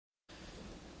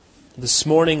This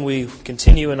morning we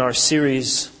continue in our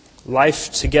series,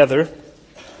 Life Together.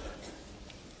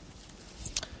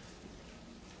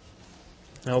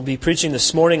 And I'll be preaching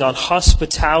this morning on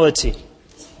hospitality,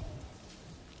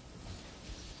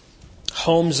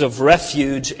 homes of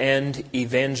refuge and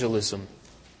evangelism.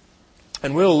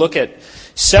 And we'll look at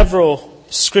several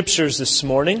scriptures this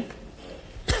morning.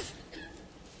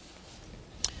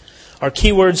 Our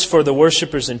keywords for the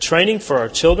worshipers in training for our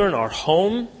children are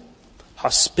home,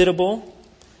 hospitable,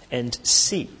 and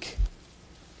seek.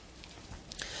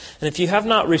 And if you have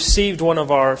not received one of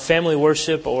our family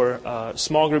worship or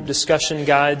small group discussion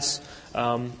guides,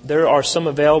 there are some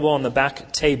available on the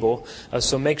back table.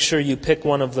 So make sure you pick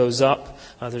one of those up.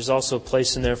 There's also a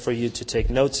place in there for you to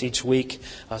take notes each week.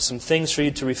 Some things for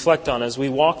you to reflect on as we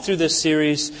walk through this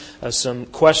series. Some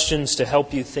questions to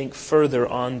help you think further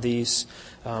on these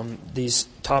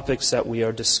topics that we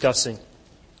are discussing.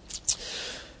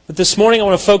 But this morning I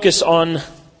want to focus on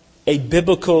a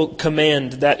biblical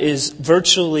command that is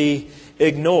virtually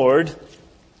ignored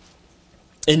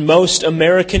in most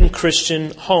American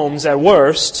Christian homes at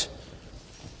worst,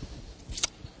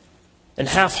 and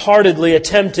half-heartedly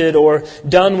attempted or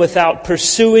done without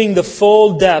pursuing the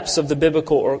full depths of the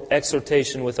biblical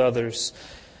exhortation with others,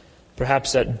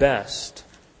 perhaps at best.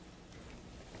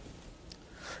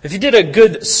 If you did a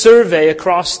good survey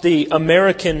across the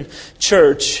American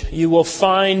church, you will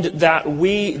find that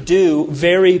we do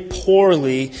very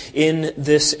poorly in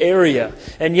this area.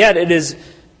 And yet it is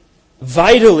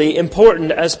vitally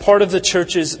important as part of the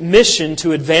church's mission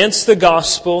to advance the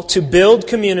gospel, to build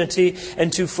community,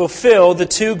 and to fulfill the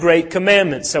two great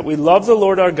commandments, that we love the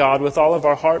Lord our God with all of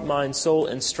our heart, mind, soul,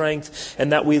 and strength,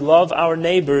 and that we love our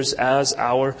neighbors as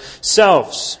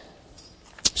ourselves.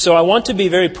 So I want to be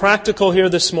very practical here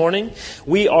this morning.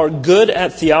 We are good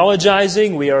at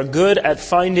theologizing. We are good at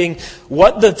finding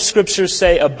what the Scriptures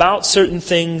say about certain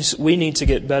things. We need to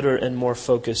get better and more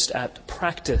focused at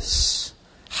practice.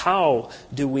 How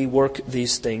do we work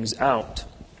these things out?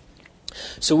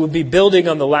 So we'll be building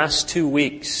on the last 2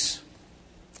 weeks,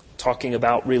 talking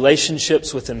about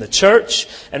relationships within the church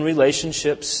and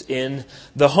relationships in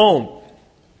the home.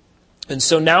 And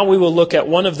so now we will look at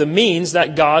one of the means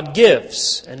that God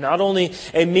gives. And not only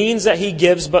a means that He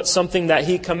gives, but something that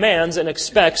He commands and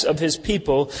expects of His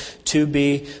people to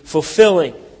be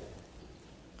fulfilling.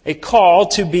 A call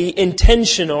to be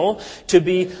intentional, to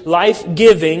be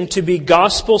life-giving, to be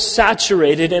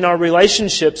gospel-saturated in our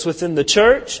relationships within the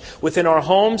church, within our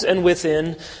homes, and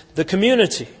within the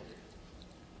community.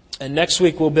 And next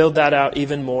week we'll build that out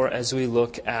even more as we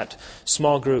look at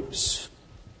small groups.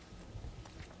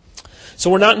 So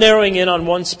we're not narrowing in on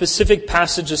one specific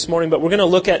passage this morning, but we're going to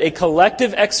look at a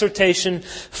collective exhortation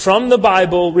from the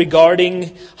Bible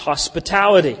regarding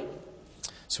hospitality.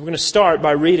 So we're going to start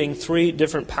by reading 3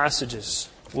 different passages.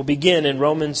 We'll begin in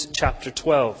Romans chapter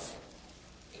 12.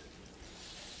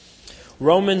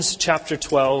 Romans chapter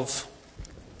 12,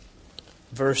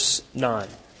 verse 9.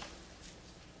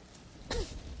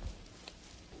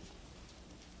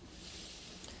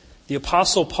 The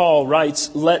Apostle Paul writes,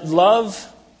 "Let love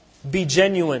be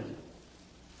genuine.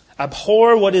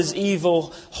 Abhor what is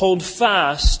evil. Hold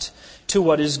fast to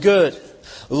what is good.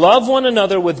 Love one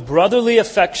another with brotherly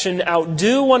affection.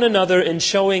 Outdo one another in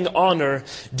showing honor.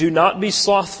 Do not be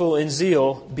slothful in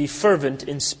zeal. Be fervent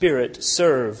in spirit.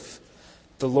 Serve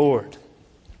the Lord.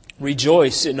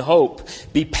 Rejoice in hope.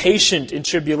 Be patient in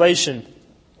tribulation.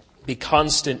 Be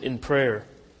constant in prayer.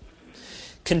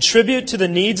 Contribute to the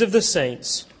needs of the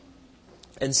saints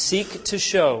and seek to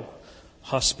show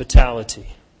hospitality."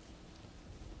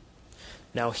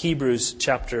 Now Hebrews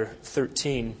chapter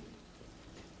 13,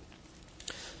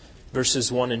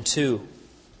 verses 1 and 2.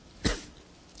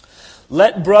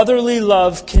 "Let brotherly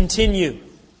love continue.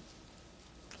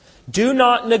 Do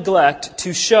not neglect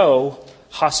to show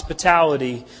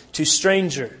hospitality to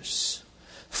strangers,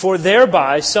 for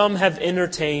thereby some have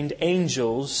entertained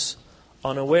angels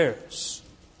unawares."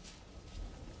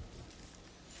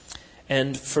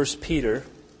 And 1 Peter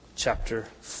chapter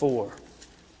 4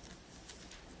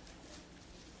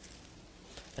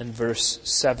 and verse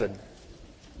 7.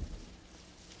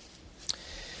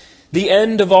 "The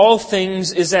end of all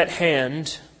things is at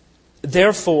hand.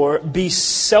 Therefore, be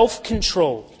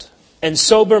self-controlled and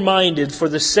sober-minded for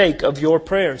the sake of your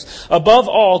prayers. Above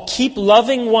all, keep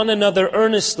loving one another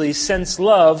earnestly, since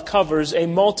love covers a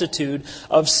multitude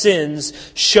of sins.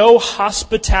 Show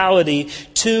hospitality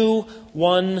to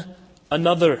one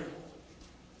another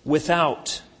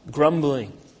without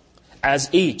grumbling. As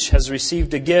each has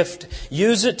received a gift,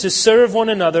 use it to serve one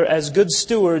another as good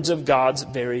stewards of God's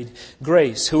varied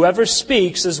grace. Whoever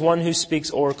speaks as one who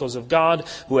speaks oracles of God.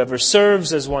 Whoever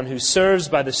serves as one who serves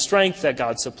by the strength that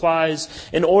God supplies,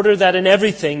 in order that in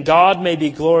everything God may be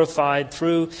glorified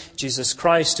through Jesus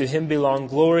Christ. To Him belong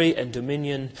glory and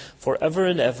dominion forever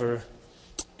and ever.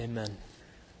 Amen.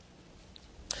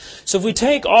 So if we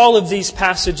take all of these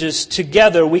passages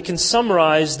together, we can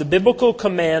summarize the biblical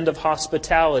command of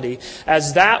hospitality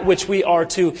as that which we are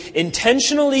to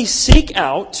intentionally seek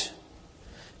out,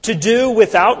 to do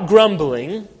without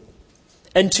grumbling,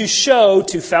 and to show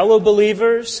to fellow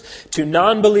believers, to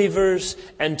non-believers,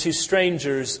 and to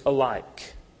strangers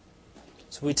alike.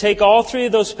 So if we take all three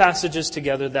of those passages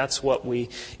together, that's what we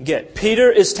get.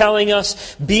 Peter is telling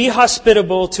us, be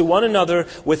hospitable to one another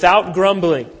without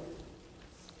grumbling.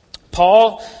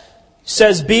 Paul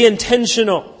says, be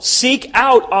intentional. Seek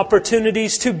out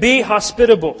opportunities to be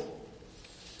hospitable.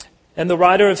 And the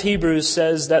writer of Hebrews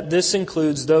says that this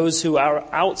includes those who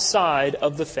are outside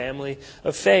of the family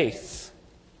of faith.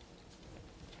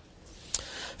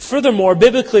 Furthermore,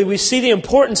 biblically, we see the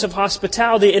importance of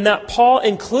hospitality in that Paul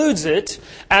includes it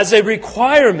as a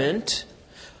requirement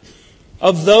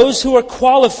of those who are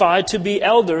qualified to be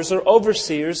elders or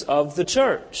overseers of the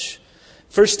church.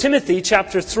 1 Timothy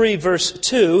chapter 3 verse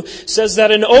 2 says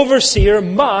that an overseer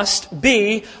must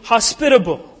be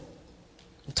hospitable.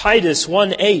 Titus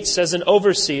 1:8 says an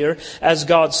overseer, as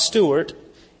God's steward,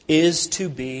 is to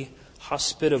be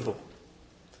hospitable.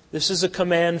 This is a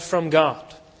command from God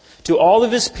to all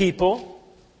of His people,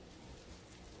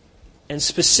 and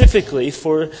specifically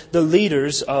for the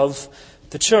leaders of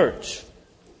the church.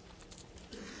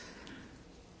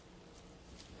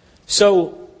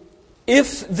 So,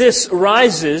 if this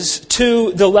rises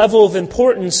to the level of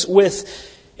importance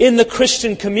in the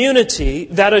Christian community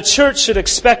that a church should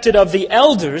expect it of the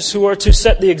elders who are to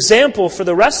set the example for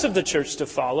the rest of the church to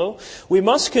follow, we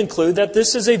must conclude that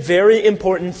this is a very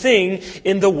important thing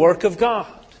in the work of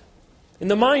God, in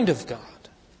the mind of God.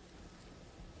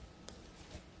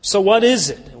 So what is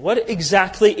it? What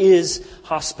exactly is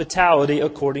hospitality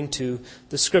according to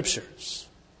the Scriptures?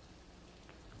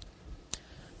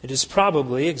 It is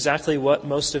probably exactly what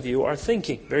most of you are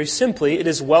thinking. Very simply, it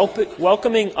is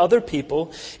welcoming other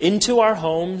people into our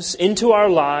homes, into our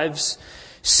lives,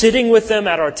 sitting with them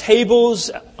at our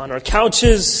tables, on our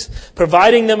couches,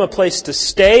 providing them a place to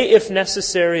stay if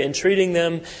necessary, and treating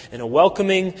them in a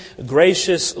welcoming,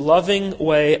 gracious, loving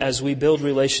way as we build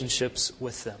relationships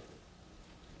with them.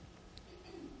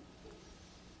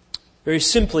 Very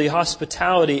simply,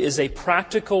 hospitality is a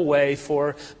practical way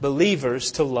for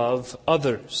believers to love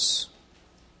others.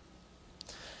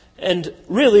 And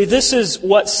really, this is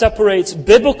what separates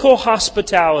biblical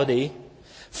hospitality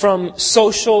from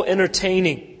social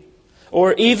entertaining,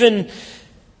 or even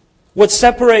what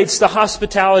separates the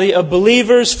hospitality of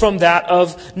believers from that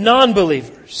of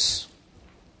non-believers.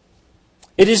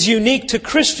 It is unique to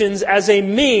Christians as a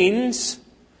means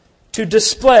to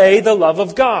display the love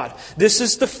of God. This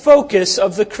is the focus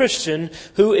of the Christian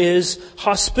who is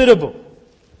hospitable.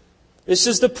 This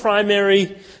is the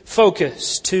primary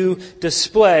focus, to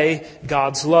display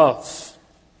God's love.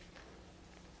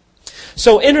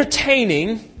 So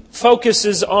entertaining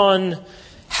focuses on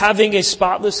having a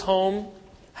spotless home,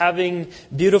 having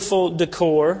beautiful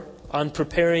decor, on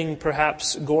preparing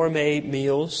perhaps gourmet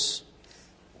meals.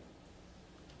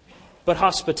 But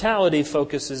hospitality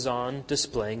focuses on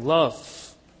displaying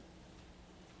love.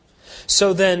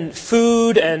 So then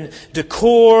food and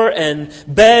decor and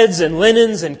beds and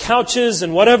linens and couches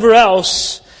and whatever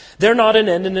else, they're not an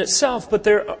end in itself, but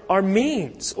there are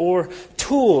means or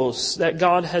tools that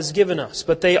God has given us.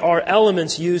 But they are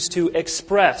elements used to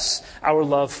express our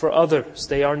love for others.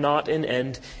 They are not an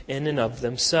end in and of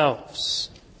themselves.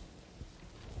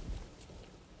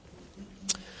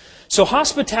 So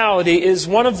hospitality is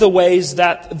one of the ways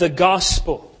that the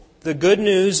gospel, the good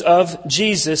news of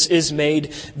Jesus, is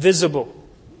made visible.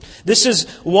 This is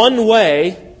one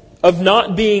way of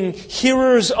not being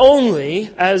hearers only,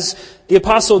 as the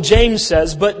Apostle James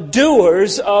says, but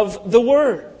doers of the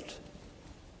word.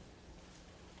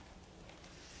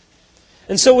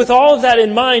 And so with all of that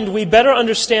in mind, we better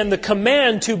understand the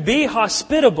command to be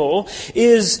hospitable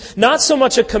is not so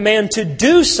much a command to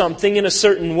do something in a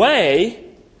certain way,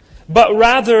 but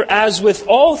rather, as with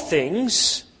all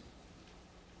things,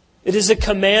 it is a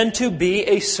command to be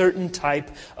a certain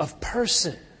type of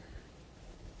person.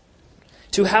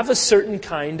 To have a certain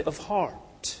kind of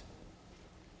heart.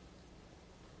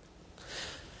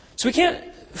 So we can't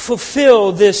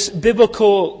fulfill this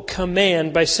biblical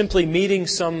command by simply meeting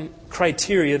some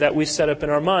criteria that we set up in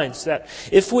our minds. That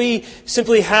if we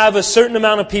simply have a certain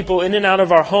amount of people in and out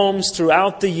of our homes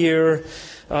throughout the year,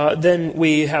 then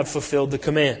we have fulfilled the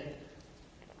command.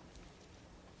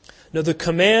 No, the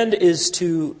command is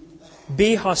to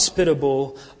be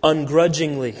hospitable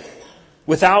ungrudgingly,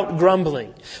 without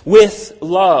grumbling, with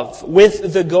love,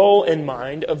 with the goal in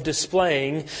mind of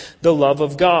displaying the love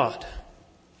of God.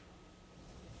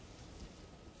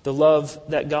 The love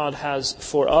that God has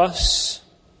for us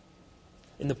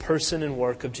in the person and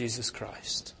work of Jesus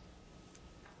Christ.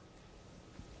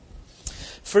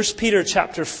 1 Peter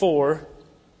chapter 4,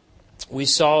 we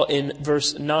saw in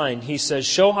verse 9, he says,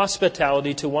 show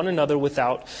hospitality to one another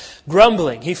without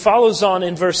grumbling. He follows on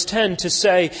in verse 10 to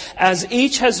say, as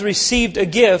each has received a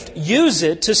gift, use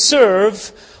it to serve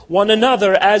one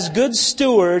another as good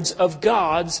stewards of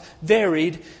God's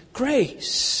varied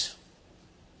grace.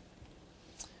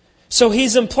 So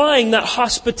he's implying that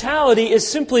hospitality is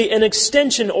simply an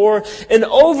extension or an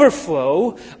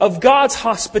overflow of God's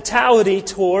hospitality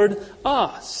toward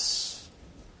us.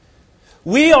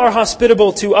 We are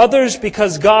hospitable to others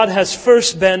because God has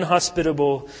first been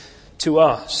hospitable to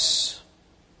us.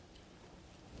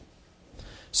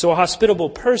 So a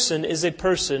hospitable person is a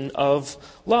person of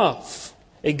love,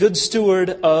 a good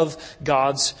steward of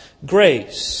God's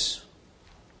grace.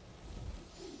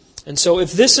 And so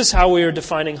if this is how we are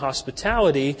defining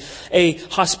hospitality, a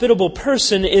hospitable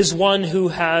person is one who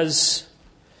has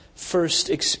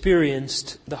first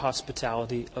experienced the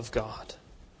hospitality of God.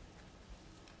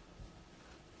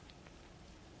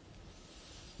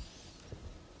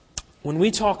 When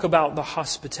we talk about the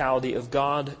hospitality of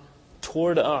God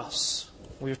toward us,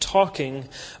 we are talking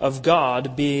of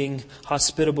God being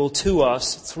hospitable to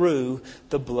us through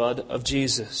the blood of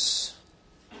Jesus.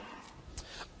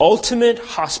 Ultimate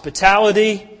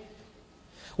hospitality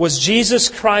was Jesus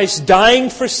Christ dying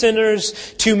for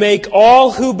sinners to make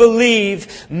all who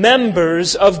believe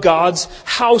members of God's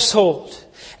household.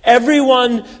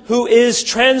 Everyone who is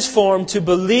transformed to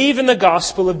believe in the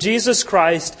gospel of Jesus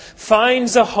Christ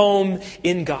finds a home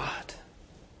in God.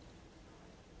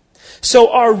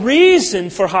 So our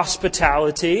reason for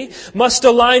hospitality must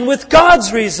align with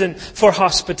God's reason for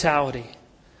hospitality.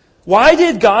 Why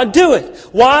did God do it?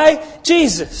 Why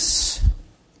Jesus?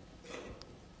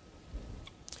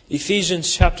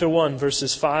 Ephesians chapter 1,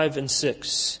 verses 5 and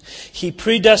 6. He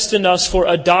predestined us for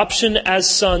adoption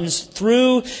as sons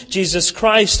through Jesus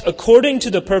Christ, according to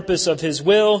the purpose of His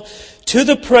will, to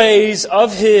the praise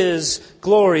of His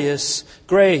glorious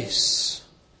grace.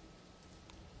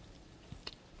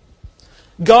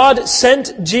 God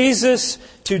sent Jesus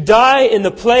to die in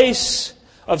the place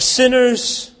of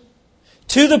sinners,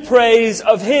 to the praise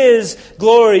of His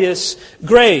glorious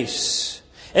grace.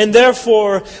 And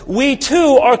therefore, we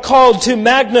too are called to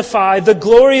magnify the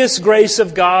glorious grace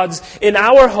of God's in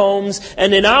our homes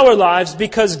and in our lives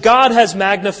because God has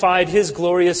magnified His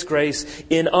glorious grace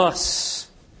in us.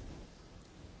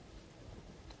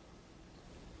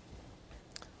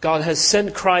 God has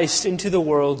sent Christ into the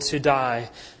world to die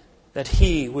that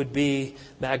He would be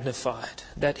magnified,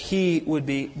 that He would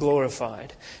be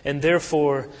glorified. And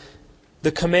therefore,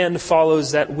 the command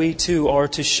follows that we too are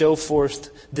to show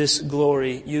forth this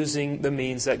glory using the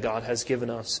means that God has given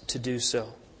us to do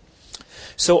so.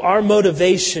 So our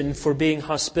motivation for being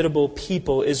hospitable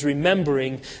people is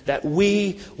remembering that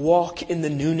we walk in the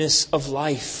newness of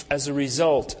life as a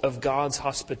result of God's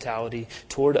hospitality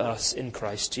toward us in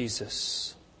Christ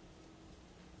Jesus.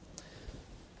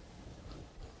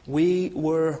 We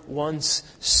were once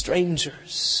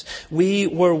strangers. We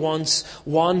were once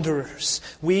wanderers.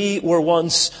 We were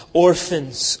once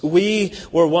orphans. We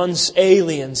were once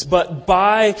aliens. But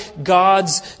by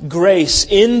God's grace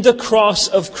in the cross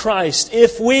of Christ,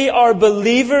 if we are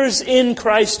believers in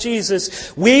Christ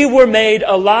Jesus, we were made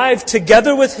alive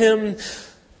together with Him,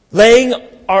 laying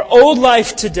our old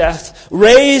life to death,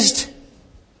 raised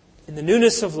in the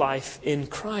newness of life in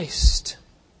Christ.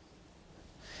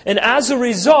 And as a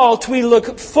result, we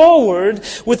look forward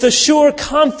with a sure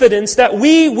confidence that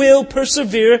we will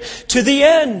persevere to the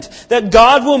end, that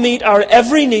God will meet our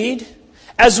every need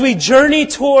as we journey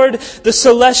toward the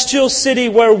celestial city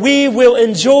where we will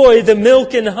enjoy the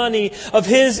milk and honey of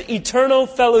His eternal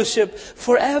fellowship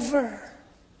forever.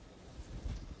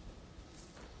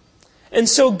 And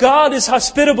so God is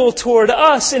hospitable toward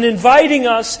us in inviting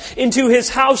us into His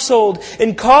household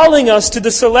and calling us to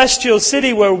the celestial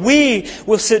city where we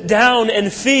will sit down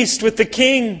and feast with the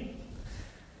King.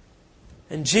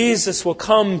 And Jesus will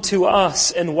come to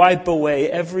us and wipe away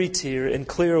every tear and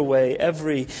clear away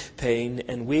every pain,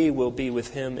 and we will be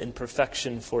with Him in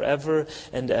perfection forever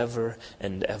and ever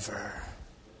and ever.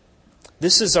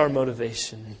 This is our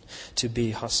motivation to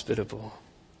be hospitable.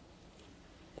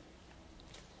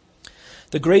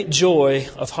 The great joy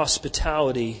of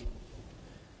hospitality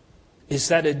is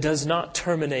that it does not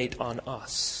terminate on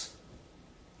us.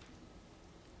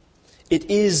 It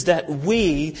is that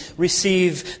we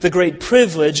receive the great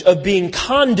privilege of being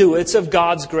conduits of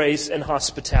God's grace and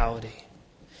hospitality,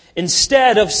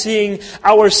 instead of seeing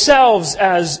ourselves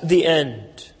as the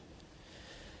end.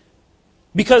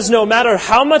 Because no matter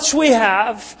how much we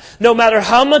have, no matter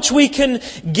how much we can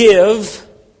give,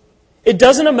 it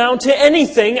doesn't amount to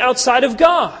anything outside of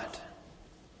God.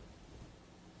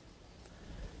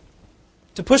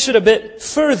 To push it a bit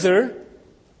further,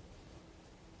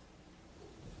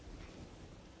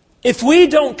 if we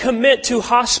don't commit to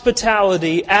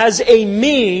hospitality as a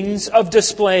means of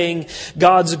displaying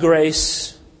God's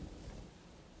grace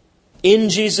in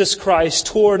Jesus Christ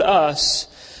toward us,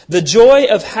 the joy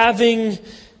of having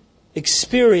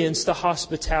experienced the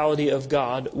hospitality of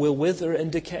God will wither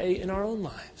and decay in our own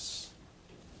lives.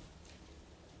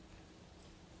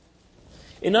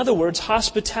 In other words,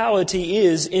 hospitality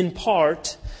is, in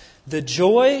part, the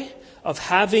joy of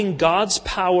having God's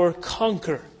power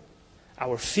conquer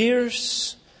our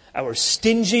fears, our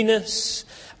stinginess,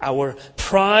 our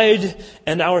pride,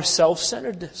 and our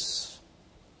self-centeredness.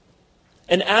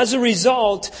 And as a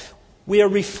result, we are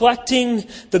reflecting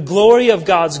the glory of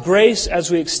God's grace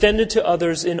as we extend it to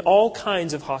others in all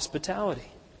kinds of hospitality.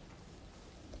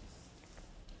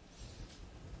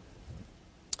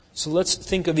 So let's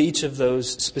think of each of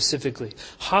those specifically.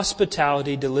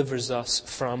 Hospitality delivers us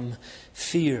from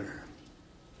fear.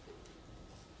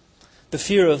 The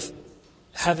fear of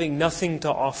having nothing to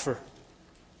offer.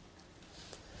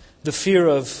 The fear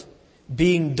of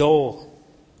being dull.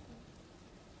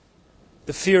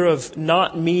 The fear of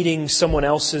not meeting someone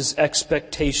else's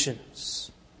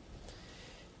expectations.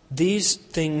 These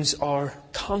things are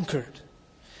conquered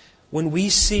when we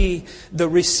see the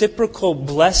reciprocal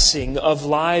blessing of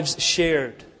lives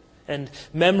shared and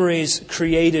memories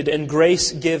created and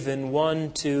grace given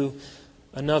one to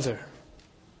another.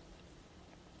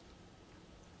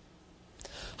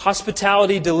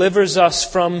 Hospitality delivers us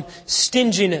from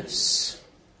stinginess.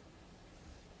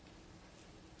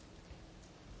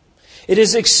 It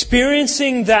is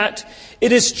experiencing that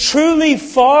it is truly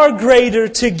far greater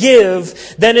to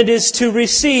give than it is to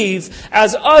receive,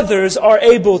 as others are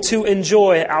able to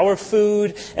enjoy our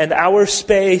food and our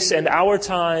space and our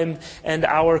time and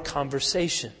our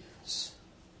conversations.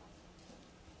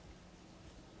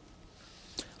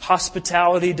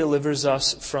 Hospitality delivers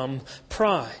us from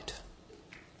pride.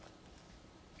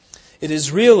 It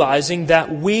is realizing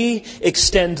that we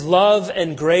extend love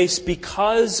and grace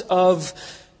because of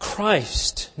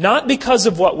Christ. Not because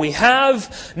of what we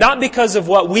have, not because of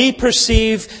what we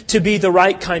perceive to be the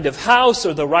right kind of house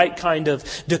or the right kind of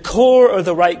decor or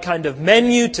the right kind of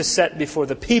menu to set before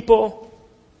the people,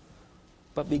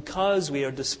 but because we are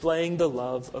displaying the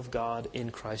love of God in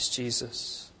Christ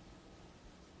Jesus.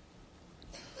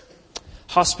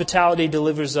 Hospitality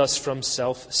delivers us from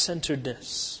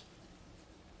self-centeredness.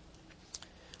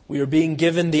 We are being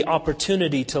given the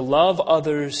opportunity to love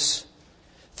others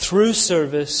through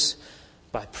service,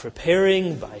 by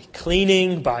preparing, by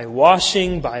cleaning, by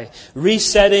washing, by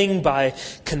resetting, by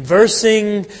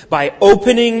conversing, by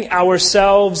opening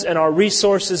ourselves and our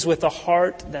resources with a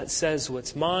heart that says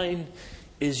what's mine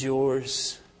is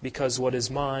yours, because what is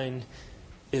mine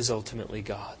is ultimately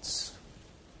God's.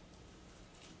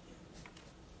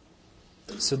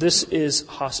 So this is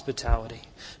hospitality.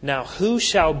 Now, who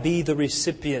shall be the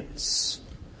recipients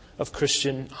of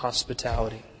Christian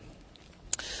hospitality?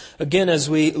 Again, as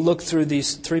we look through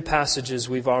these three passages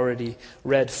we've already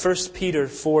read, 1 Peter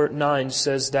 4:9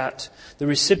 says that the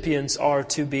recipients are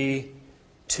to be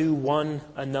to one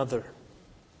another.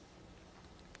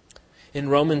 In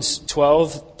Romans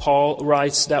 12, Paul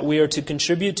writes that we are to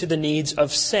contribute to the needs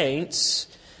of saints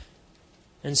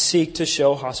and seek to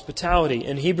show hospitality.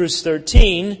 In Hebrews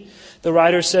 13, the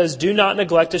writer says, do not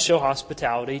neglect to show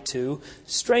hospitality to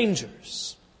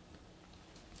strangers.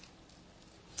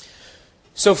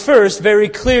 So first, very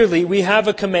clearly, we have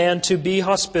a command to be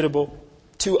hospitable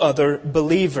to other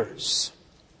believers.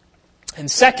 And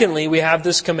secondly, we have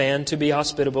this command to be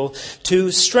hospitable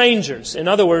to strangers. In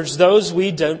other words, those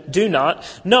we do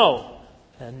not know.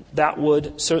 And that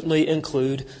would certainly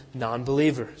include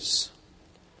non-believers.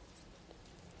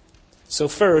 So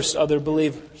first, other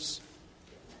believers.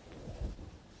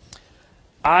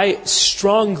 I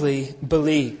strongly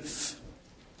believe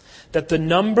that the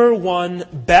number one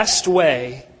best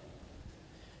way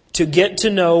to get to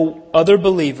know other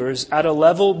believers at a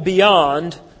level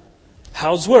beyond,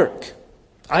 how's work?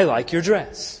 I like your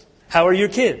dress. How are your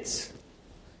kids?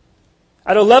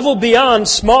 At a level beyond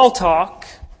small talk,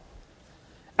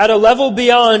 at a level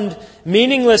beyond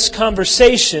meaningless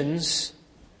conversations,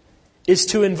 is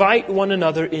to invite one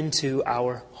another into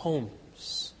our homes.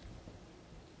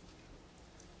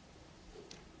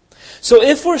 So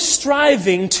if we're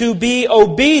striving to be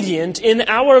obedient in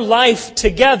our life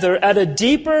together at a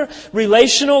deeper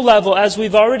relational level, as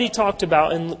we've already talked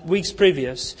about in weeks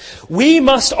previous, we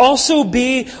must also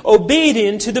be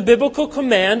obedient to the biblical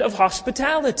command of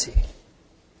hospitality.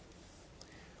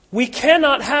 We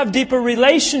cannot have deeper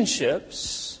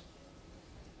relationships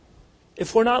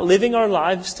if we're not living our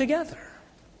lives together,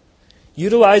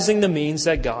 utilizing the means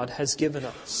that God has given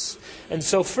us. And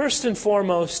so first and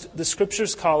foremost, the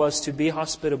Scriptures call us to be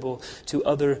hospitable to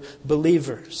other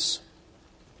believers.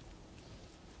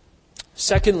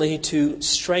 Secondly, to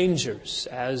strangers,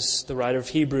 as the writer of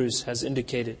Hebrews has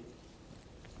indicated.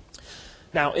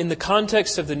 Now, in the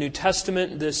context of the New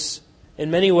Testament, this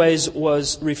in many ways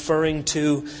was referring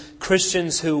to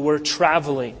Christians who were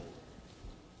traveling.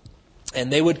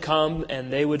 And they would come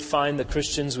and they would find the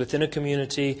Christians within a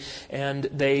community, and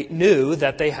they knew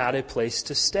that they had a place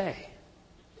to stay.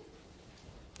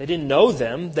 They didn't know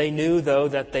them. They knew, though,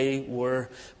 that they were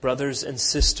brothers and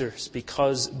sisters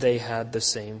because they had the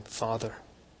same Father.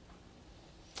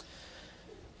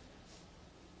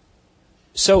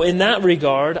 So in that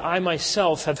regard, I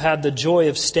myself have had the joy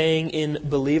of staying in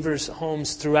believers'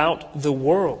 homes throughout the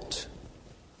world.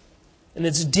 And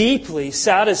it's deeply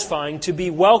satisfying to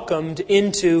be welcomed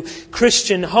into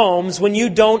Christian homes when you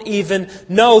don't even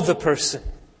know the person.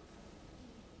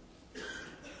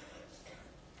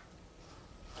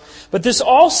 But this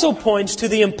also points to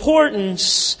the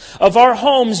importance of our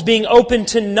homes being open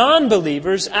to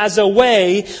non-believers as a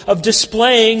way of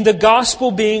displaying the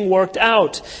gospel being worked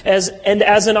out, as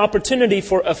an opportunity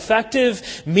for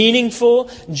effective, meaningful,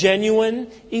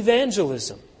 genuine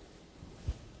evangelism.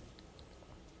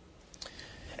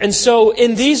 And so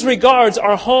in these regards,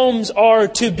 our homes are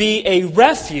to be a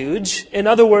refuge. In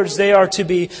other words, they are to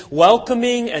be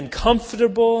welcoming and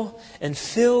comfortable and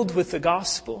filled with the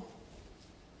gospel.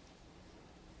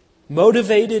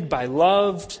 Motivated by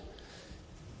love,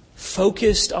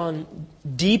 focused on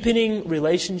deepening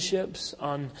relationships,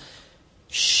 on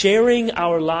sharing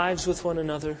our lives with one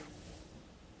another.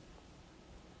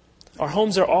 Our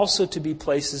homes are also to be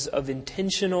places of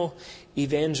intentional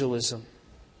evangelism.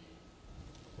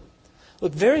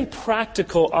 Look, very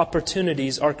practical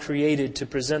opportunities are created to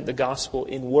present the gospel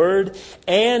in word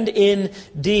and in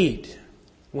deed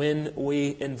when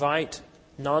we invite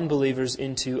non-believers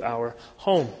into our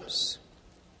homes.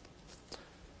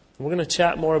 We're going to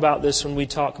chat more about this when we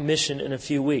talk mission in a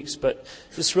few weeks, but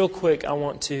just real quick, I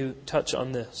want to touch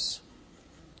on this.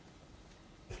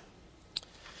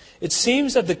 It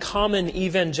seems that the common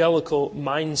evangelical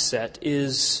mindset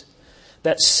is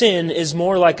that sin is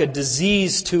more like a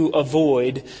disease to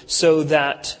avoid so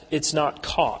that it's not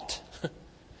caught,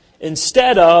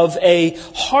 instead of a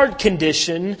heart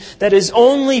condition that is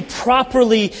only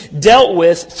properly dealt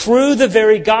with through the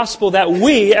very gospel that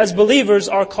we as believers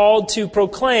are called to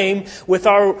proclaim with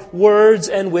our words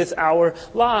and with our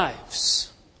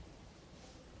lives.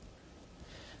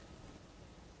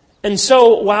 And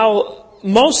so while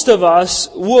most of us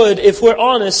would, if we're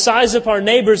honest, size up our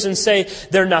neighbors and say,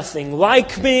 they're nothing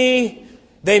like me,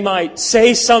 they might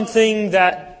say something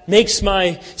that makes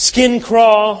my skin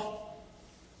crawl,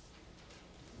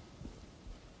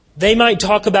 they might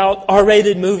talk about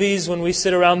R-rated movies when we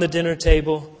sit around the dinner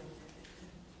table.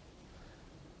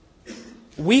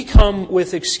 We come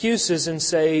with excuses and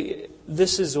say,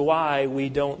 this is why we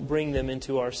don't bring them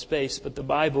into our space. But the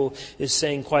Bible is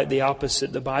saying quite the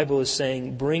opposite. The Bible is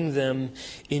saying, bring them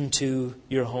into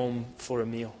your home for a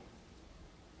meal.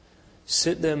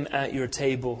 Sit them at your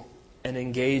table and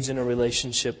engage in a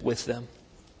relationship with them.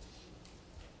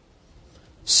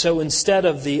 So instead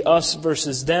of the us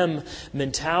versus them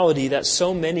mentality that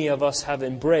so many of us have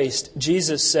embraced,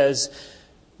 Jesus says,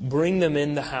 bring them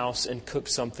in the house and cook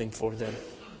something for them.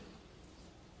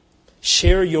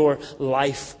 Share your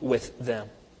life with them.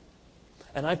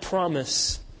 And I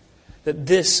promise that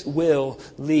this will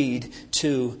lead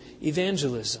to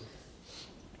evangelism.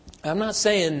 I'm not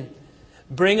saying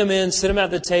bring them in, sit them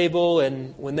at the table,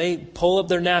 and when they pull up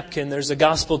their napkin, there's a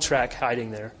gospel tract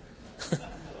hiding there.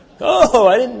 Oh,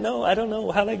 I didn't know. I don't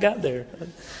know how they got there.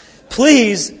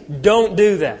 Please don't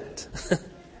do that.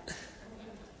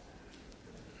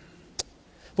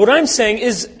 What I'm saying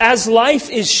is, as life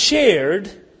is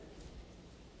shared,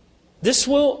 This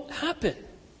will happen.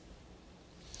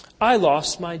 I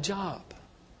lost my job.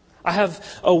 I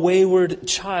have a wayward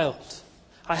child.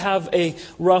 I have a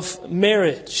rough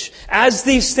marriage. As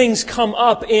these things come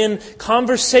up in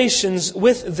conversations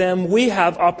with them, we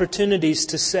have opportunities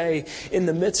to say, in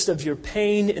the midst of your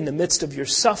pain, in the midst of your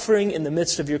suffering, in the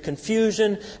midst of your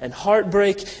confusion and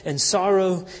heartbreak and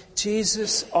sorrow,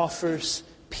 Jesus offers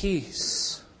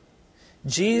peace.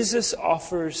 Jesus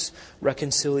offers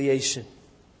reconciliation.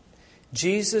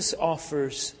 Jesus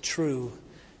offers true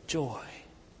joy.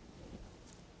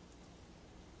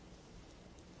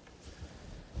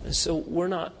 And so we're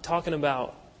not talking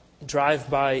about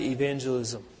drive-by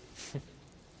evangelism.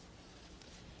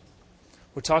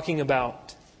 We're talking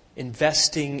about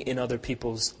investing in other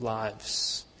people's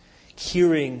lives,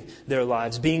 hearing their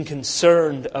lives, being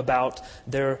concerned about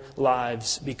their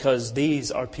lives, because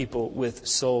these are people with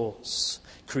souls,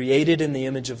 created in the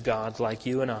image of God like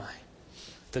you and I.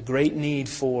 The great need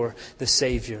for the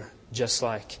Savior, just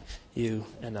like you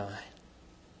and I.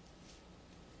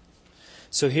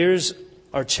 So here's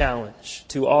our challenge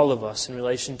to all of us in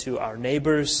relation to our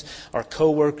neighbors, our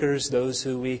co-workers, those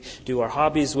who we do our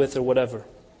hobbies with or whatever.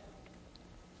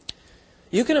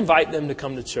 You can invite them to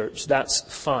come to church. That's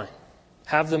fine.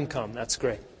 Have them come. That's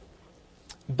great.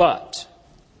 But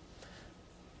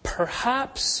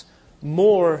perhaps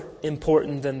more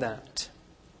important than that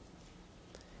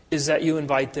is that you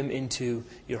invite them into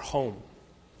your home.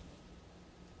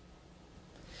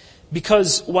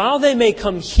 Because while they may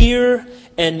come here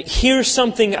and hear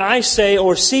something I say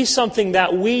or see something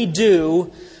that we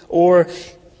do or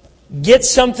get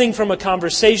something from a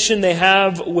conversation they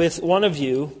have with one of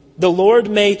you, the Lord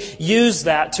may use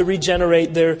that to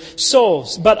regenerate their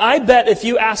souls. But I bet if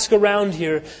you ask around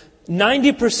here,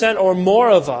 90% or more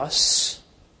of us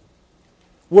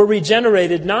were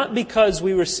regenerated not because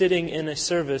we were sitting in a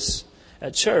service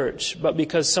at church, but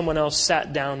because someone else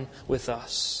sat down with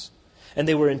us. And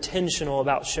they were intentional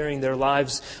about sharing their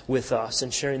lives with us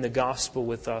and sharing the gospel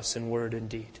with us in word and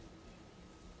deed.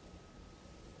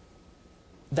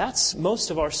 That's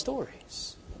most of our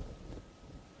stories.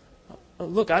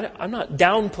 Look, I'm not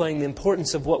downplaying the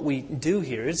importance of what we do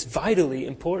here. It's vitally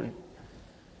important.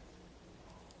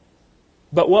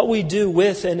 But what we do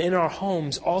with and in our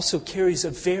homes also carries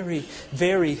a very,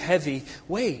 very heavy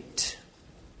weight.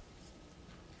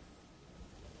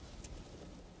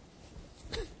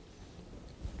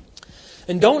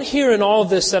 And don't hear in all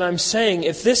this that I'm saying,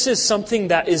 if this is something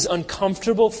that is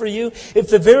uncomfortable for you, if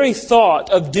the very thought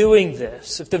of doing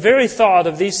this, if the very thought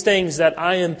of these things that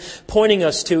I am pointing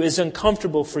us to is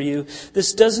uncomfortable for you,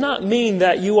 this does not mean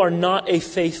that you are not a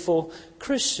faithful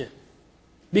Christian.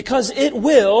 Because it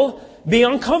will be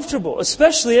uncomfortable,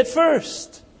 especially at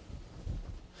first.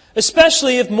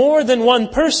 Especially if more than one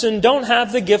person don't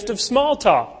have the gift of small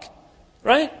talk.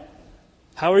 Right?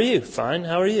 How are you? Fine.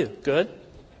 How are you? Good.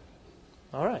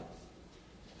 All right.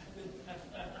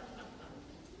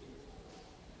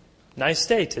 Nice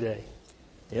day today.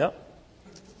 Yep.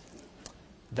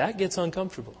 That gets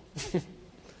uncomfortable.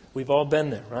 We've all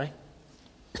been there, right?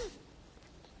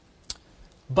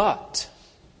 But,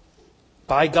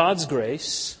 by God's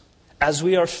grace, as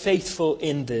we are faithful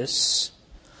in this,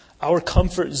 our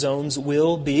comfort zones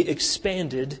will be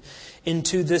expanded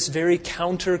into this very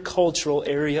countercultural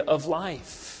area of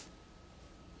life.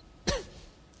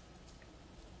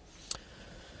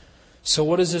 So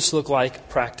what does this look like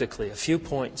practically? A few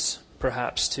points,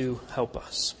 perhaps, to help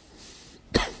us.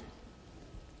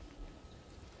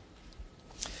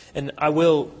 And I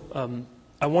want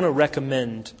to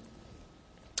recommend,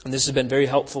 and this has been very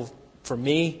helpful for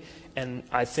me, and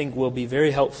I think will be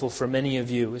very helpful for many of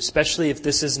you, especially if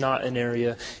this is not an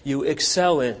area you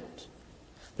excel in.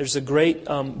 There's a great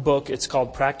book. It's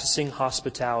called Practicing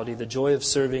Hospitality, The Joy of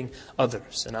Serving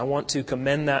Others. And I want to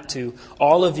commend that to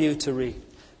all of you to read.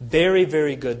 Very,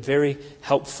 very good, very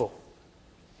helpful.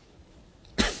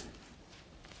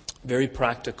 Very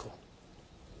practical.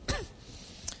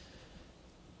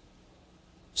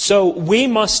 So we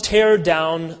must tear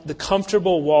down the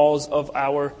comfortable walls of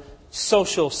our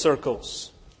social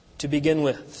circles to begin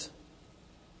with.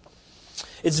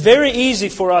 It's very easy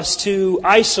for us to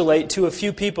isolate to a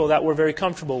few people that we're very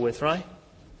comfortable with, right?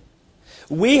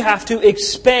 We have to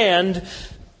expand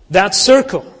that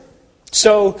circle.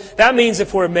 So that means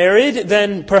if we're married,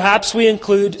 then perhaps we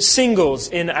include singles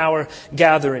in our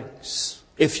gatherings.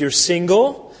 If you're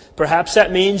single, perhaps that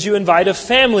means you invite a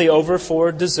family over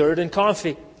for dessert and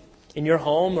coffee in your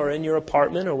home or in your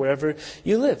apartment or wherever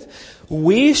you live.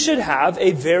 We should have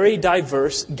a very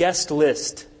diverse guest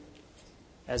list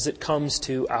as it comes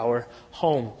to our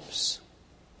homes.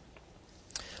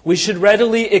 We should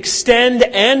readily extend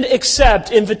and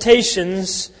accept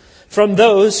invitations from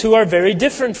those who are very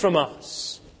different from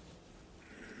us.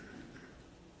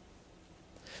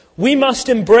 We must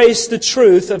embrace the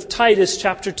truth of Titus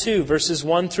chapter 2, verses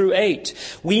 1 through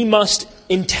 8. We must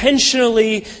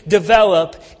intentionally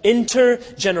develop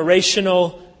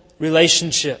intergenerational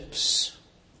relationships.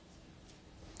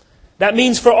 That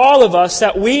means for all of us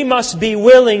that we must be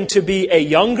willing to be a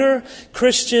younger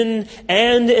Christian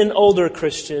and an older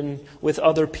Christian with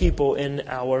other people in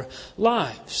our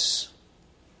lives.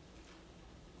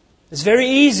 It's very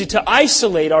easy to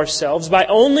isolate ourselves by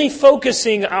only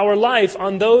focusing our life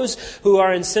on those who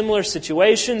are in similar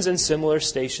situations and similar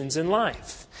stations in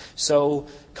life. So,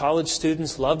 college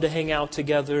students love to hang out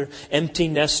together. Empty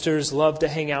nesters love to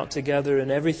hang out together,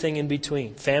 and everything in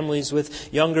between. Families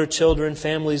with younger children,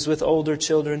 families with older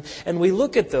children. And we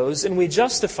look at those and we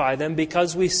justify them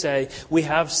because we say we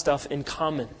have stuff in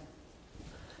common.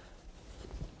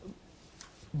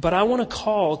 But I want to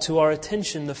call to our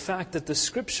attention the fact that the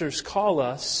Scriptures call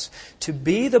us to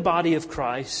be the body of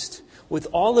Christ with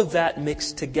all of that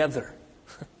mixed together.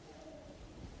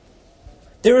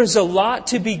 There is a lot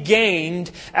to be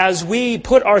gained as we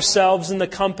put ourselves in the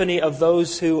company of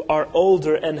those who are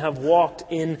older and have walked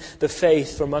in the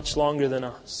faith for much longer than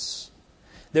us.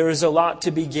 There is a lot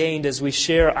to be gained as we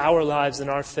share our lives and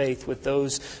our faith with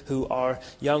those who are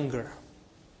younger.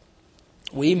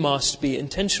 We must be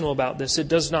intentional about this. It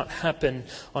does not happen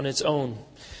on its own.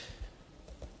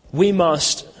 We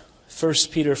must,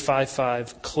 1 Peter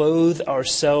 5:5, clothe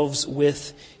ourselves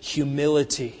with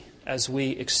humility as we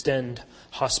extend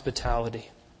hospitality.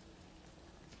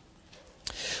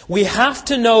 We have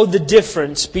to know the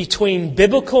difference between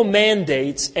biblical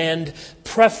mandates and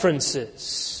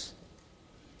preferences.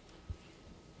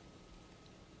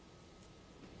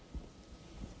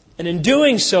 And in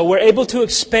doing so, we're able to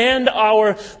expand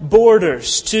our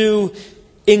borders to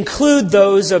include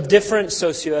those of different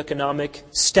socioeconomic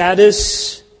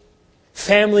status,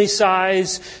 family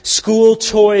size, school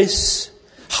choice,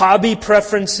 hobby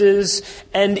preferences,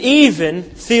 and even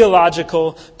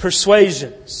theological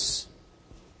persuasions.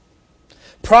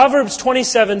 Proverbs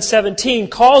 27:17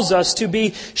 calls us to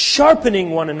be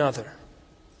sharpening one another.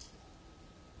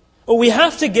 Well, we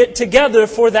have to get together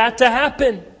for that to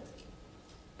happen.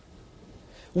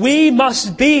 We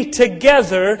must be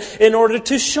together in order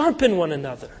to sharpen one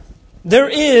another. There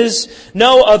is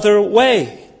no other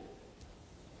way.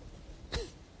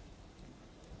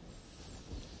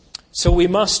 So we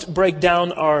must break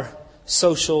down our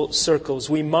social circles.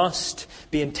 We must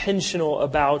be intentional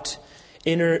about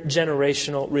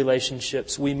intergenerational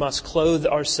relationships. We must clothe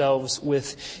ourselves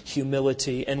with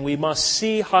humility. And we must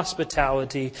see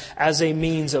hospitality as a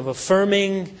means of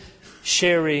affirming,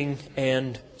 sharing,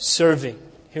 and serving.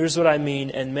 Here's what I mean,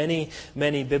 and many,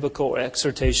 many biblical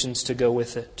exhortations to go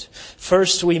with it.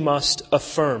 First, we must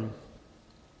affirm.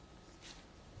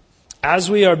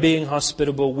 As we are being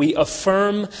hospitable, we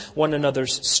affirm one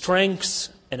another's strengths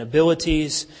and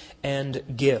abilities and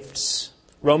gifts.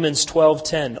 Romans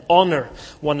 12:10, honor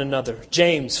one another.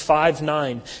 James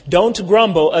 5:9, don't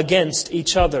grumble against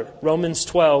each other. Romans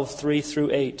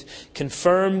 12:3-8,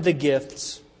 confirm the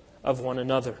gifts of one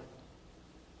another.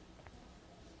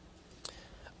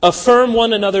 Affirm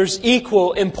one another's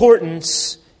equal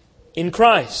importance in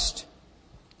Christ.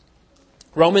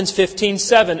 Romans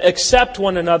 15:7, accept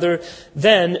one another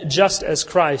then just as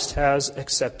Christ has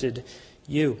accepted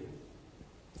you.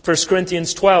 1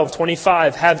 Corinthians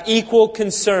 12:25, have equal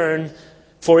concern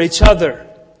for each other.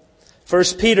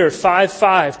 1 Peter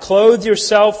 5:5, clothe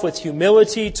yourself with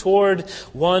humility toward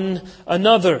one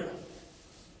another.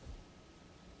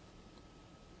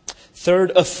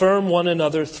 Third, affirm one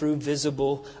another through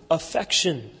visible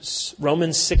affections.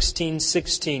 Romans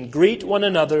 16:16. Greet one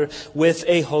another with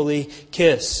a holy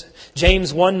kiss.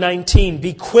 James 1:19.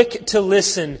 Be quick to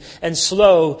listen and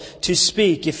slow to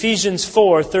speak. Ephesians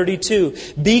 4:32.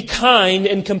 Be kind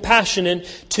and compassionate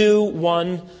to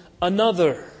one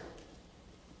another.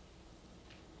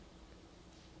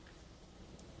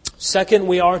 Second,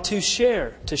 we are to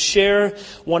share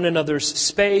one another's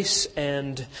space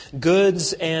and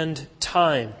goods and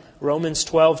time. Romans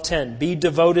 12:10. Be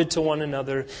devoted to one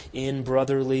another in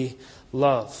brotherly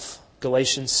love.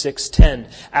 Galatians 6:10.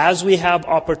 As we have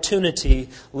opportunity,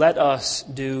 let us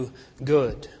do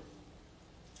good.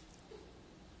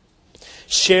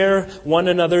 Share one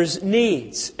another's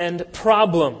needs and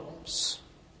problems.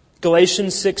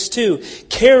 Galatians 6:2,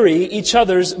 carry each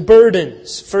other's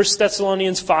burdens. 1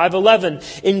 Thessalonians 5:11,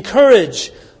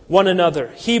 encourage one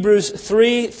another. Hebrews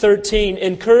 3:13,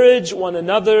 encourage one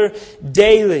another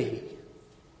daily.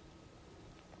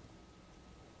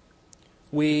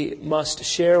 We must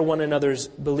share one another's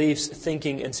beliefs,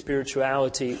 thinking, and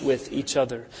spirituality with each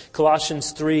other.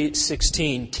 Colossians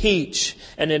 3:16, teach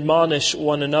and admonish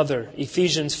one another.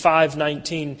 Ephesians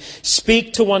 5:19,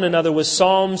 speak to one another with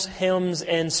psalms, hymns,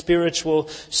 and spiritual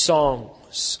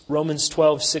songs. Romans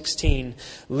 12:16,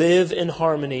 live in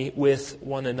harmony with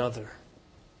one another.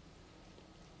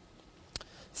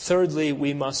 Thirdly,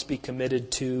 we must be committed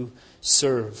to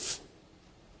serve.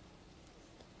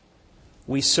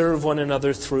 We serve one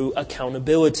another through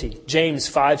accountability. James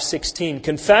 5:16,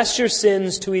 confess your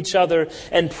sins to each other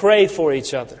and pray for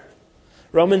each other.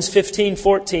 Romans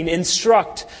 15:14,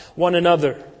 instruct one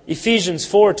another. Ephesians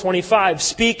 4:25,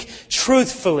 speak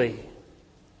truthfully.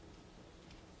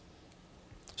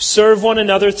 Serve one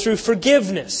another through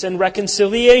forgiveness and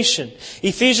reconciliation.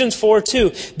 Ephesians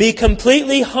 4:2, be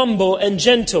completely humble and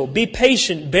gentle. Be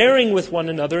patient, bearing with one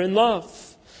another in love.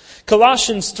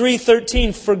 Colossians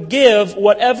 3:13, forgive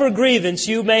whatever grievance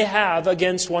you may have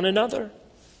against one another.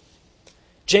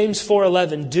 James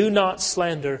 4:11, do not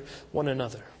slander one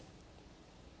another.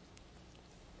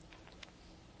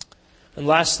 And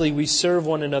lastly, we serve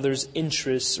one another's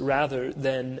interests rather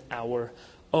than our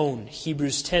own.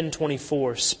 Hebrews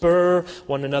 10:24, spur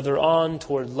one another on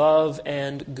toward love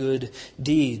and good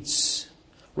deeds.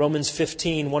 Romans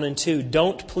 15:1 and 2,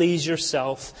 don't please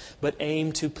yourself, but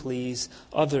aim to please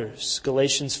others.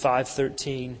 Galatians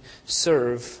 5:13,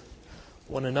 serve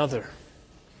one another.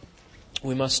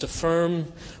 We must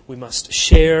affirm, we must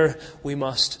share, we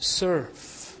must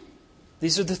serve.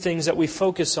 These are the things that we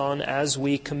focus on as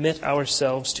we commit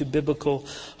ourselves to biblical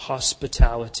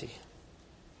hospitality.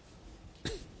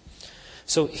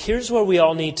 So here's where we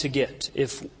all need to get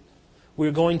if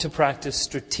we're going to practice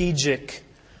strategic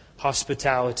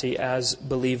hospitality as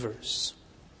believers.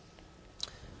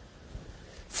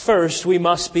 First, we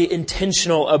must be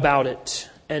intentional about it.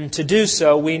 And to do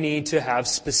so, we need to have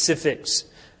specifics.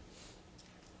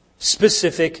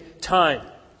 Specific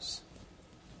times.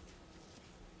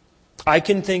 I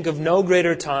can think of no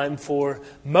greater time for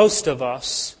most of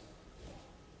us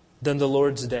than the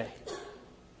Lord's Day.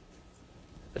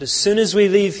 That as soon as we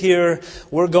leave here,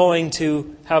 we're going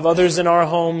to have others in our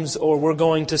homes or we're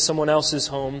going to someone else's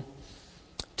home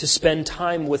to spend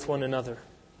time with one another.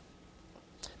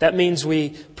 That means we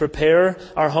prepare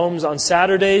our homes on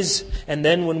Saturdays, and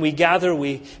then when we gather,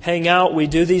 we hang out, we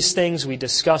do these things, we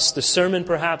discuss the sermon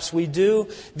perhaps. We do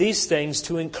these things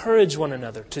to encourage one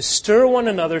another, to stir one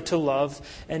another to love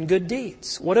and good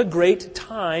deeds. What a great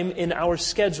time in our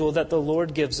schedule that the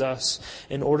Lord gives us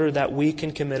in order that we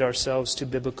can commit ourselves to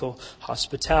biblical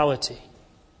hospitality.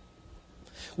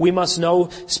 We must know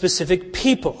specific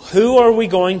people. Who are we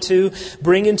going to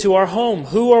bring into our home?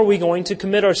 Who are we going to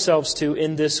commit ourselves to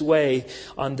in this way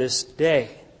on this day?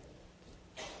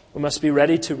 We must be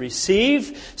ready to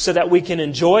receive so that we can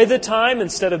enjoy the time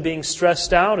instead of being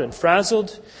stressed out and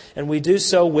frazzled. And we do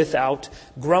so without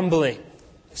grumbling.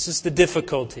 This is the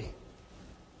difficulty.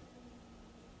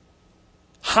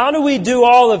 How do we do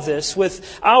all of this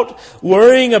without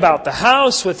worrying about the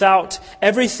house, without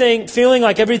everything, feeling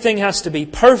like everything has to be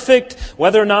perfect,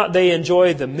 whether or not they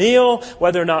enjoy the meal,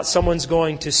 whether or not someone's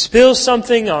going to spill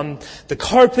something on the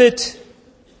carpet,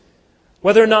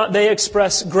 whether or not they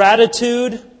express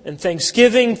gratitude and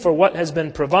thanksgiving for what has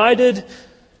been provided?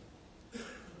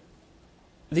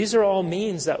 These are all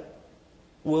means that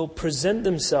will present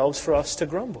themselves for us to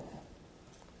grumble.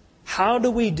 How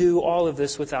do we do all of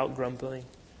this without grumbling?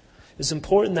 It's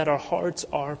important that our hearts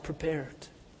are prepared.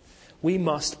 We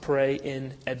must pray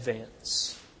in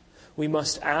advance. We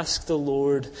must ask the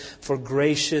Lord for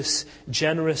gracious,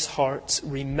 generous hearts,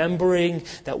 remembering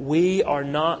that we are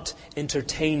not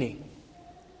entertaining.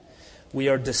 We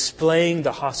are displaying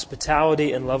the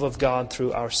hospitality and love of God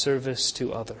through our service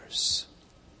to others.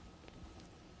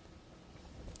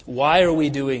 Why are we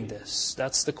doing this?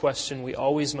 That's the question we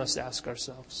always must ask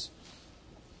ourselves.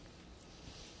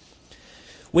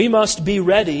 We must be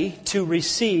ready to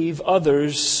receive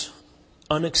others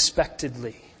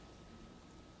unexpectedly.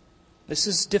 This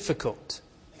is difficult.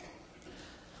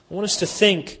 I want us to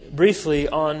think briefly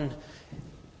on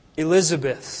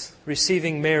Elizabeth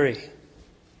receiving Mary.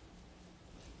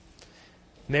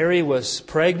 Mary was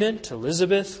pregnant,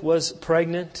 Elizabeth was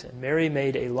pregnant, and Mary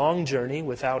made a long journey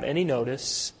without any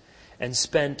notice and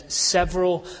spent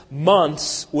several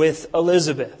months with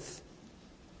Elizabeth.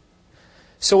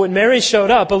 So when Mary showed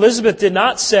up, Elizabeth did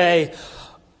not say,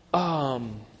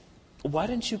 why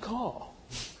didn't you call?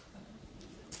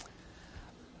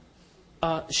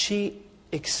 She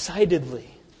excitedly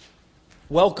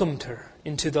welcomed her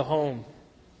into the home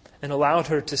and allowed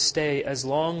her to stay as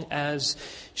long as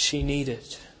she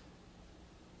needed.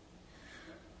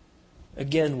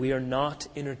 Again, we are not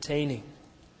entertaining.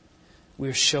 We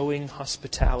are showing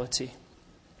hospitality.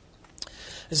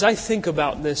 As I think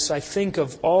about this, I think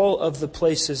of all of the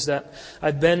places that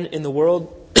I've been in the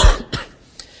world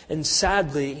and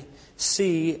sadly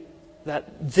see that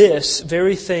this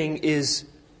very thing is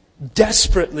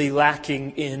desperately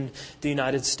lacking in the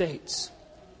United States.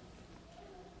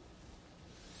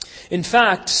 In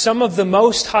fact, some of the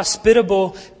most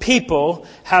hospitable people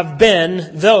have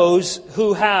been those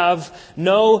who have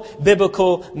no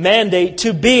biblical mandate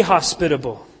to be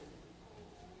hospitable.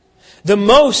 The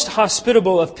most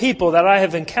hospitable of people that I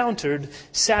have encountered,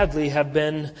 sadly, have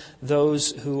been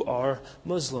those who are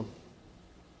Muslim.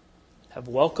 Have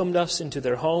welcomed us into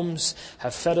their homes,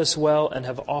 have fed us well, and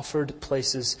have offered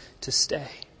places to stay.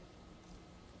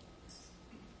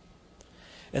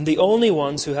 And the only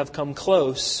ones who have come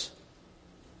close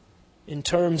in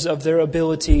terms of their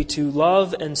ability to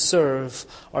love and serve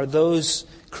are those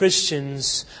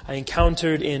Christians I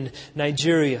encountered in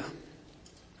Nigeria.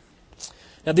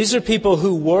 Now, these are people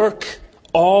who work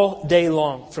all day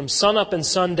long, from sun up and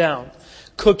sun down,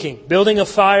 cooking, building a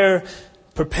fire,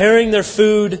 preparing their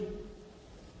food,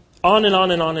 on and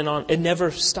on and on and on. It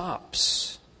never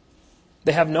stops.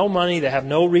 They have no money, they have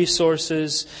no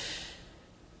resources.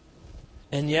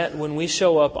 And yet, when we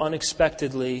show up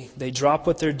unexpectedly, they drop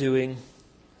what they're doing.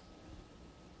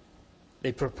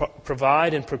 They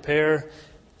provide and prepare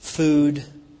food.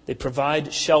 They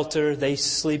provide shelter. They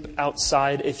sleep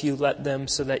outside if you let them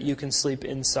so that you can sleep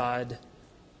inside.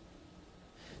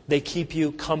 They keep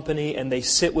you company and they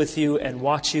sit with you and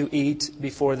watch you eat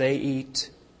before they eat.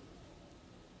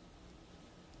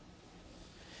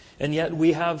 And yet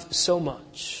we have so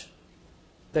much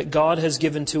that God has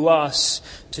given to us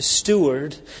to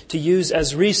steward, to use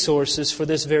as resources for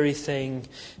this very thing,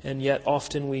 and yet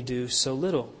often we do so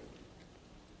little.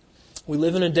 We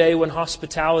live in a day when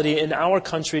hospitality in our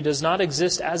country does not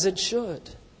exist as it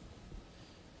should.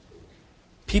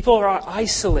 People are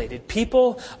isolated.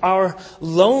 People are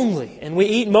lonely. And we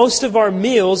eat most of our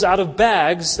meals out of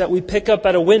bags that we pick up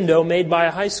at a window made by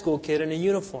a high school kid in a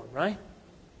uniform, right?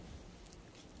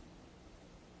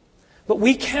 But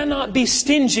we cannot be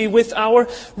stingy with our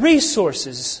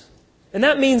resources. And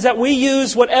that means that we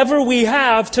use whatever we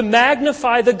have to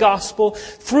magnify the gospel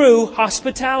through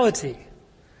hospitality.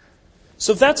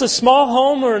 So if that's a small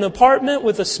home or an apartment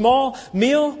with a small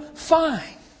meal,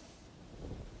 fine.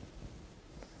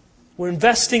 We're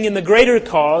investing in the greater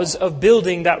cause of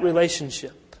building that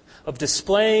relationship, of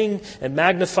displaying and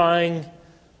magnifying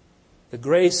the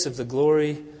grace of the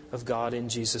glory of God in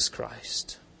Jesus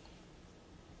Christ.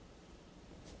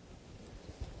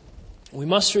 We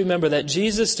must remember that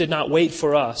Jesus did not wait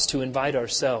for us to invite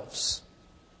ourselves,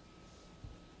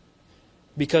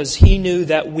 because He knew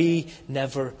that we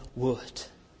never would.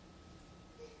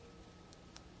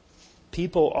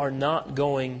 People are not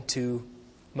going to,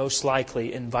 most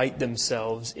likely, invite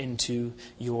themselves into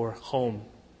your home.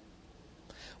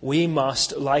 We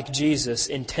must, like Jesus,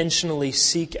 intentionally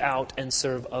seek out and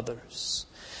serve others,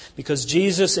 because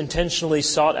Jesus intentionally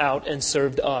sought out and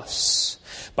served us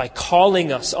by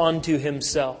calling us onto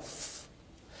Himself,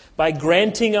 by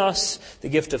granting us the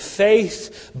gift of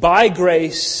faith by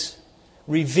grace,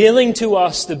 revealing to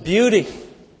us the beauty,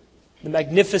 the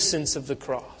magnificence of the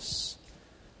cross,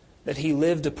 that He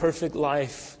lived a perfect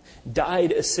life,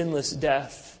 died a sinless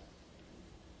death,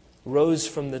 rose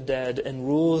from the dead, and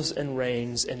rules and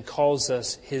reigns and calls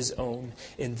us His own,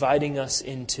 inviting us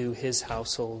into His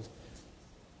household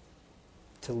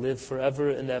to live forever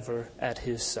and ever at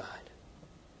His side.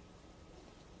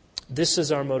 This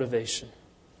is our motivation.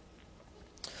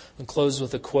 I'll close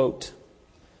with a quote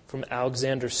from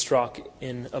Alexander Strock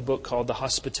in a book called The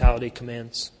Hospitality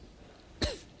Commands.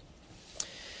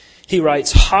 He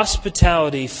writes,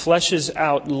 "Hospitality fleshes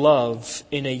out love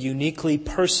in a uniquely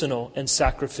personal and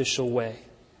sacrificial way.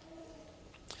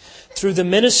 Through the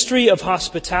ministry of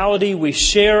hospitality, we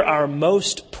share our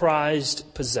most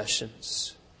prized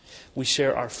possessions. We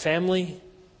share our family,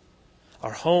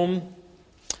 our home,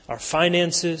 our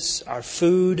finances, our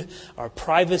food, our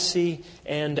privacy,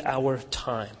 and our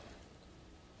time.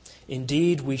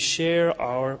 Indeed, we share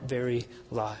our very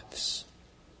lives.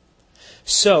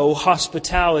 So,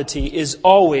 hospitality is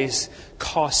always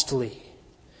costly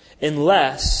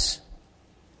unless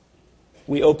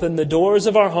we open the doors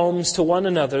of our homes to one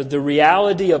another, the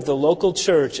reality of the local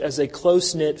church as a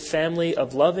close-knit family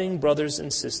of loving brothers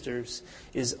and sisters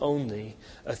is only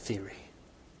a theory."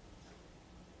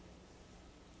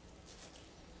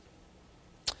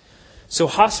 So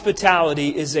hospitality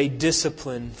is a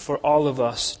discipline for all of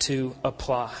us to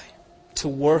apply, to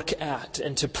work at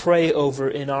and to pray over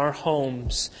in our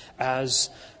homes as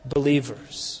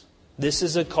believers. This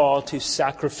is a call to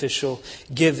sacrificial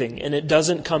giving, and it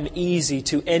doesn't come easy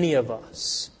to any of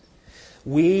us.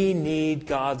 We need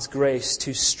God's grace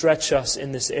to stretch us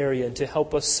in this area and to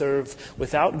help us serve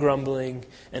without grumbling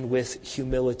and with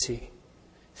humility,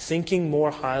 thinking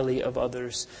more highly of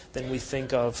others than we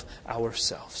think of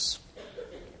ourselves.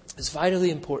 It's vitally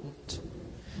important.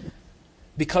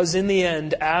 Because in the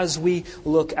end, as we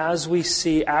look, as we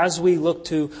see, as we look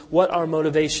to what our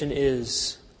motivation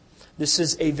is, this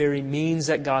is a very means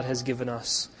that God has given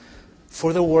us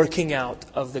for the working out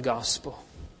of the gospel.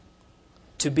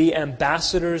 To be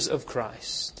ambassadors of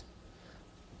Christ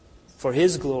for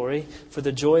His glory, for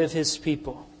the joy of His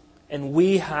people. And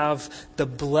we have the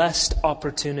blessed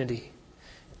opportunity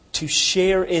to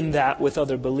share in that with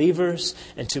other believers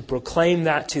and to proclaim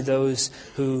that to those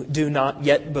who do not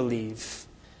yet believe.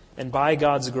 And by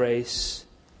God's grace,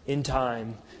 in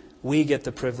time, we get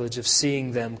the privilege of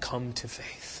seeing them come to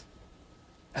faith.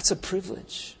 That's a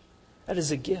privilege. That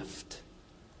is a gift.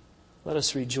 Let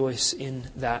us rejoice in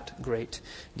that great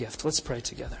gift. Let's pray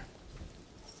together.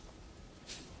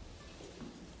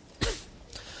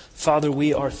 Father,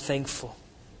 we are thankful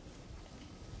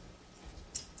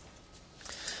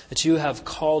that You have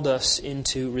called us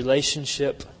into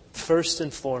relationship, first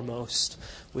and foremost,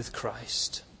 with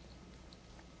Christ.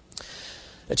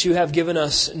 That You have given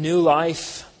us new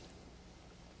life,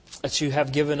 that You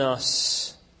have given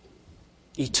us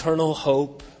eternal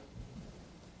hope,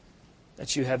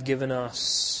 that You have given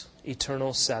us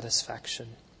eternal satisfaction.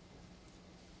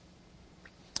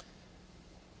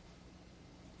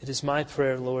 It is my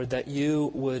prayer, Lord, that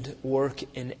You would work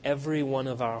in every one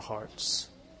of our hearts.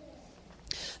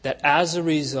 That as a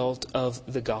result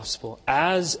of the gospel,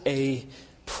 as a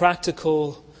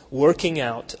practical working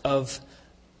out of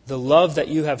the love that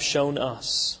You have shown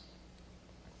us,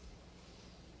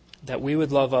 that we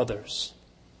would love others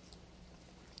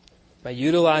by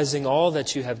utilizing all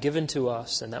that You have given to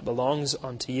us and that belongs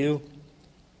unto You,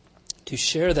 to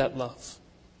share that love,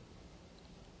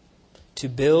 to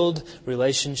build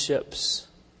relationships,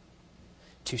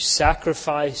 to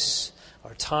sacrifice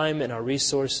our time and our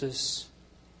resources,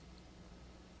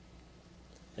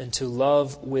 and to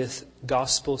love with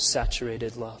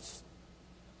gospel-saturated love.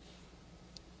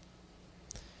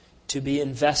 To be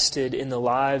invested in the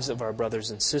lives of our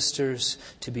brothers and sisters,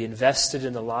 to be invested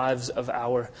in the lives of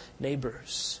our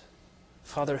neighbors.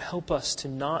 Father, help us to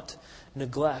not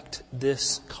neglect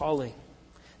this calling,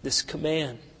 this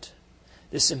command,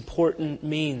 this important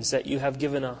means that You have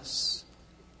given us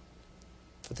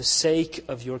for the sake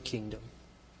of Your kingdom.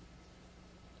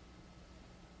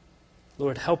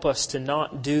 Lord, help us to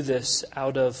not do this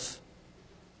out of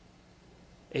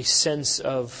a sense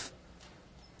of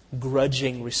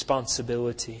grudging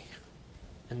responsibility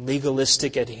and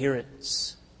legalistic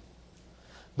adherence,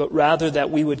 but rather that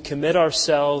we would commit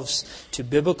ourselves to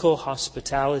biblical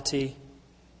hospitality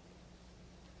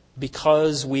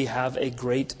because we have a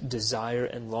great desire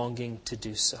and longing to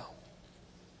do so.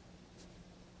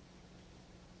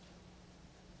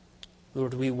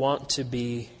 Lord, we want to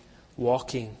be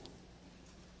walking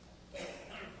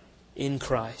in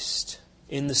Christ,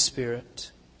 in the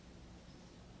Spirit.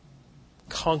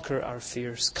 Conquer our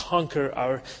fears, conquer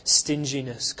our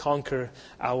stinginess, conquer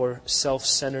our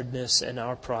self-centeredness and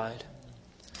our pride.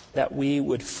 That we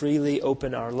would freely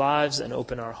open our lives and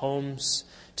open our homes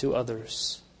to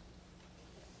others.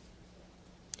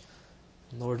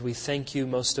 Lord, we thank You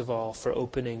most of all for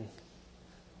opening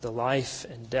the life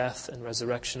and death and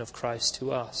resurrection of Christ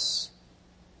to us.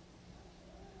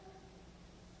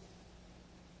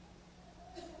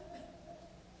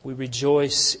 We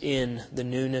rejoice in the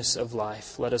newness of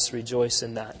life. Let us rejoice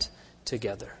in that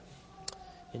together.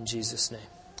 In Jesus' name,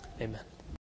 amen.